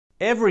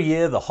Every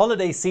year, the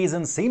holiday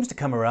season seems to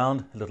come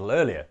around a little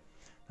earlier.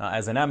 Now,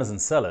 as an Amazon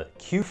seller,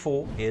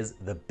 Q4 is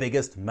the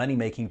biggest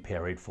money-making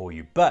period for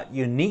you, but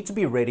you need to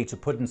be ready to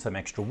put in some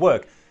extra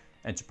work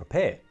and to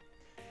prepare.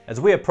 As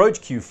we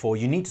approach Q4,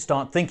 you need to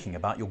start thinking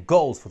about your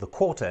goals for the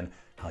quarter and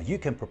how you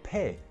can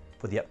prepare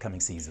for the upcoming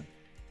season.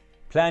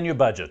 Plan your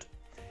budget.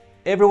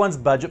 Everyone's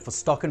budget for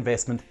stock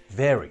investment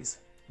varies.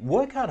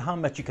 Work out how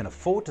much you can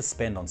afford to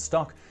spend on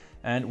stock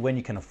and when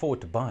you can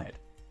afford to buy it.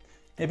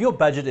 If your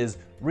budget is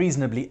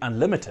reasonably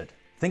unlimited,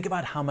 think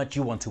about how much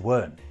you want to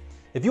earn.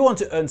 If you want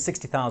to earn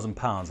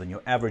 £60,000 and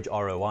your average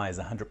ROI is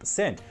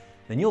 100%,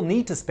 then you'll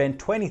need to spend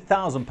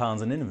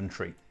 £20,000 in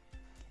inventory.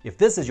 If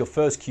this is your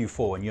first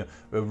Q4 and you're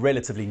a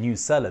relatively new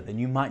seller, then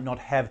you might not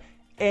have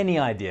any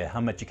idea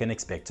how much you can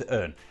expect to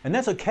earn. And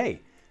that's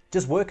okay.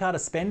 Just work out a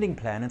spending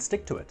plan and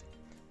stick to it.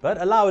 But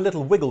allow a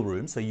little wiggle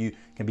room so you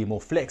can be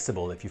more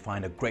flexible if you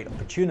find a great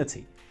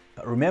opportunity.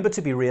 But remember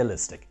to be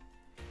realistic.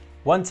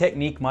 One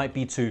technique might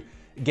be to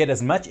get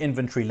as much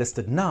inventory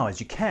listed now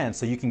as you can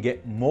so you can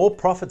get more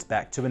profits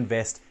back to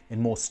invest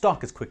in more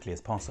stock as quickly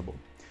as possible.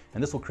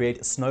 And this will create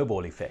a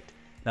snowball effect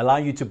and allow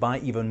you to buy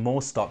even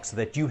more stock so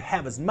that you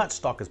have as much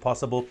stock as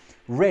possible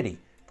ready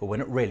for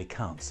when it really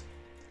counts.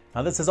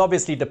 Now, this is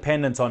obviously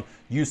dependent on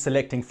you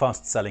selecting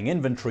fast-selling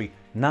inventory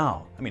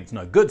now. I mean, it's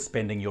no good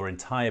spending your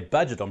entire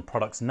budget on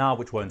products now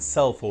which won't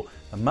sell for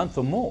a month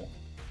or more.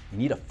 You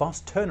need a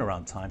fast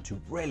turnaround time to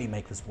really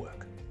make this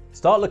work.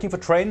 Start looking for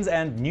trends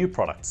and new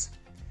products.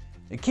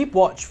 And keep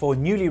watch for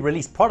newly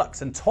released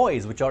products and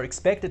toys which are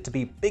expected to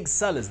be big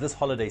sellers this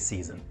holiday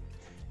season.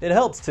 It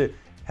helps to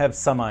have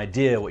some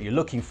idea what you're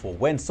looking for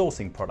when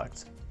sourcing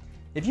products.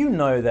 If you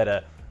know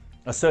that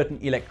a certain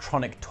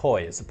electronic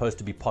toy is supposed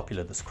to be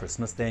popular this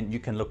Christmas, then you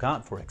can look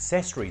out for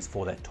accessories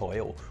for that toy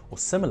or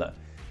similar,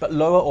 but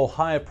lower or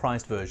higher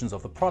priced versions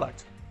of the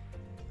product.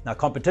 Now,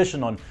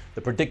 competition on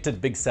the predicted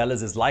big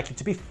sellers is likely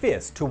to be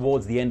fierce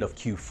towards the end of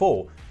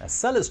Q4 as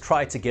sellers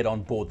try to get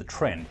on board the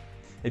trend.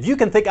 If you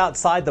can think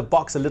outside the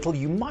box a little,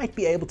 you might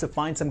be able to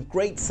find some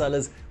great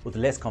sellers with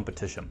less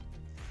competition.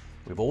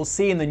 We've all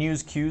seen the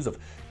news cues of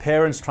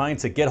parents trying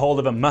to get hold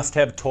of a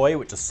must-have toy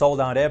which is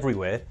sold out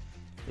everywhere.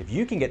 If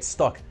you can get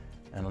stock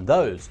and on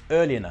those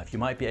early enough, you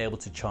might be able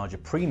to charge a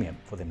premium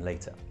for them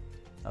later.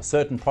 Now,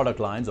 certain product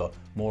lines are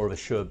more of a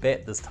sure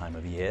bet this time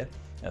of year.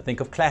 Now, think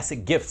of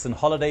classic gifts and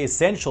holiday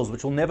essentials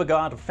which will never go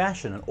out of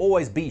fashion and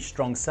always be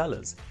strong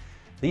sellers.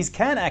 These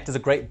can act as a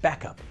great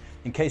backup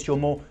in case your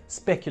more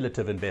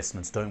speculative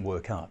investments don't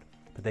work out,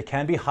 but they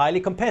can be highly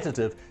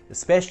competitive,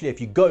 especially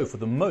if you go for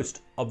the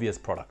most obvious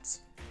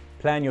products.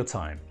 Plan your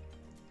time.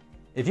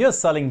 If you're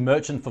selling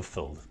merchant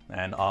fulfilled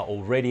and are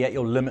already at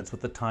your limits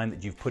with the time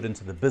that you've put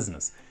into the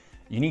business,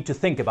 you need to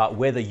think about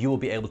whether you will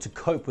be able to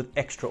cope with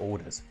extra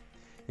orders.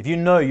 If you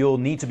know you'll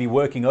need to be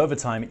working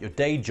overtime at your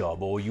day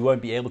job or you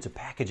won't be able to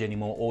package any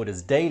more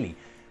orders daily,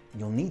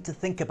 you'll need to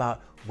think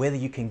about whether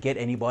you can get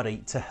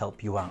anybody to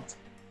help you out.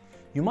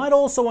 You might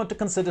also want to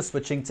consider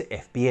switching to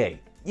FBA,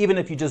 even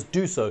if you just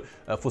do so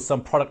for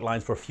some product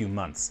lines for a few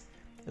months.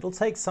 It'll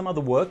take some of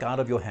the work out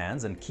of your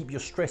hands and keep your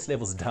stress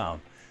levels down.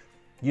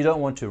 You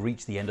don't want to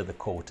reach the end of the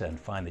quarter and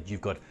find that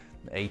you've got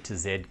A to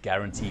Z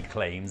guaranteed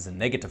claims and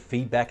negative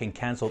feedback and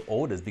cancelled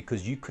orders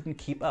because you couldn't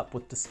keep up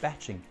with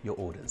dispatching your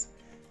orders.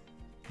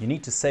 You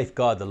need to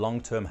safeguard the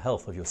long-term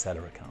health of your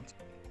seller account.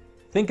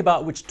 Think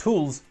about which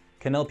tools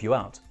can help you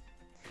out.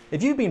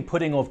 If you've been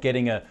putting off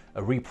getting a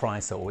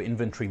repricer or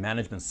inventory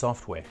management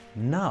software,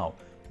 now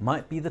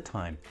might be the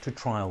time to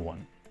trial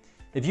one.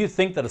 If you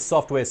think that a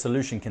software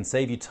solution can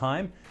save you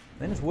time,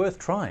 then it's worth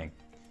trying.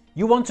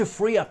 You want to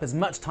free up as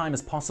much time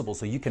as possible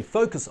so you can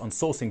focus on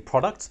sourcing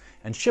products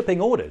and shipping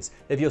orders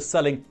if you're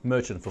selling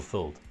merchant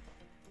fulfilled.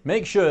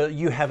 Make sure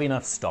you have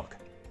enough stock.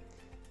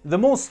 The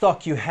more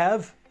stock you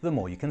have, the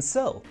more you can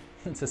sell.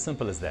 It's as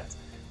simple as that.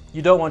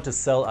 You don't want to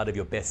sell out of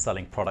your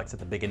best-selling products at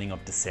the beginning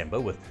of December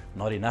with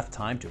not enough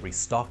time to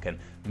restock and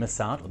miss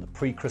out on the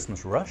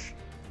pre-Christmas rush.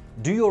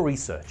 Do your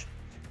research.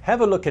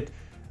 Have a look at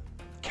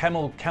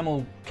camel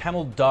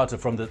data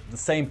from the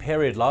same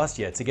period last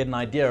year to get an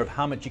idea of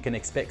how much you can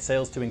expect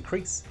sales to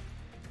increase.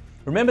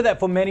 Remember that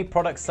for many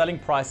products, selling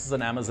prices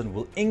on Amazon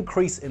will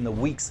increase in the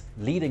weeks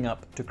leading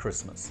up to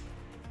Christmas.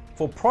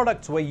 For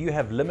products where you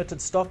have limited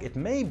stock, it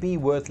may be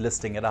worth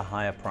listing at a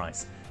higher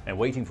price and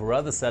waiting for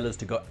other sellers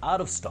to go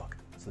out of stock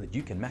so that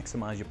you can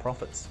maximize your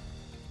profits.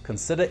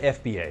 Consider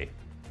FBA.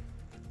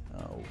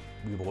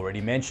 We've already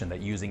mentioned that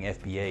using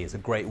FBA is a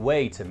great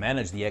way to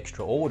manage the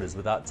extra orders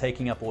without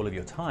taking up all of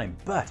your time,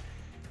 but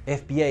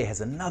FBA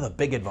has another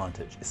big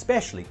advantage,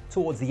 especially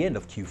towards the end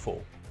of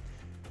Q4.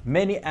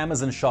 Many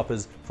Amazon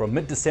shoppers from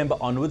mid-December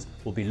onwards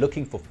will be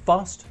looking for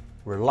fast,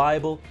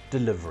 reliable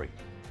delivery.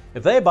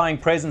 If they're buying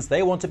presents,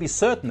 they want to be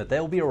certain that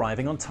they'll be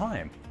arriving on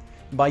time.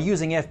 By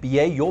using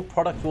FBA, your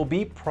product will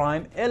be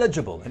Prime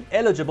eligible and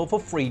eligible for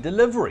free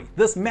delivery.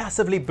 This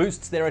massively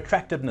boosts their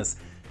attractiveness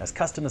as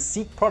customers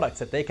seek products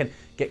that they can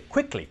get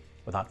quickly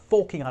without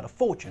forking out a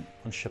fortune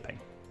on shipping.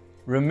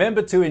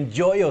 Remember to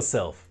enjoy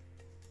yourself.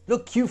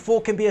 Look,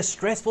 Q4 can be a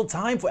stressful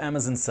time for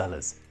Amazon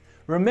sellers.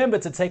 Remember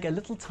to take a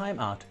little time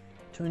out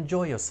to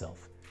enjoy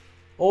yourself.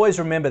 Always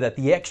remember that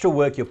the extra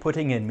work you're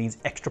putting in means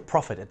extra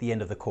profit at the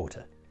end of the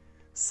quarter.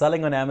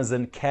 Selling on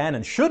Amazon can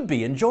and should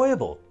be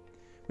enjoyable.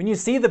 When you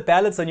see the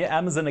balance on your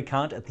Amazon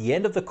account at the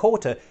end of the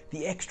quarter,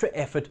 the extra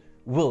effort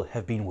will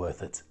have been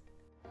worth it.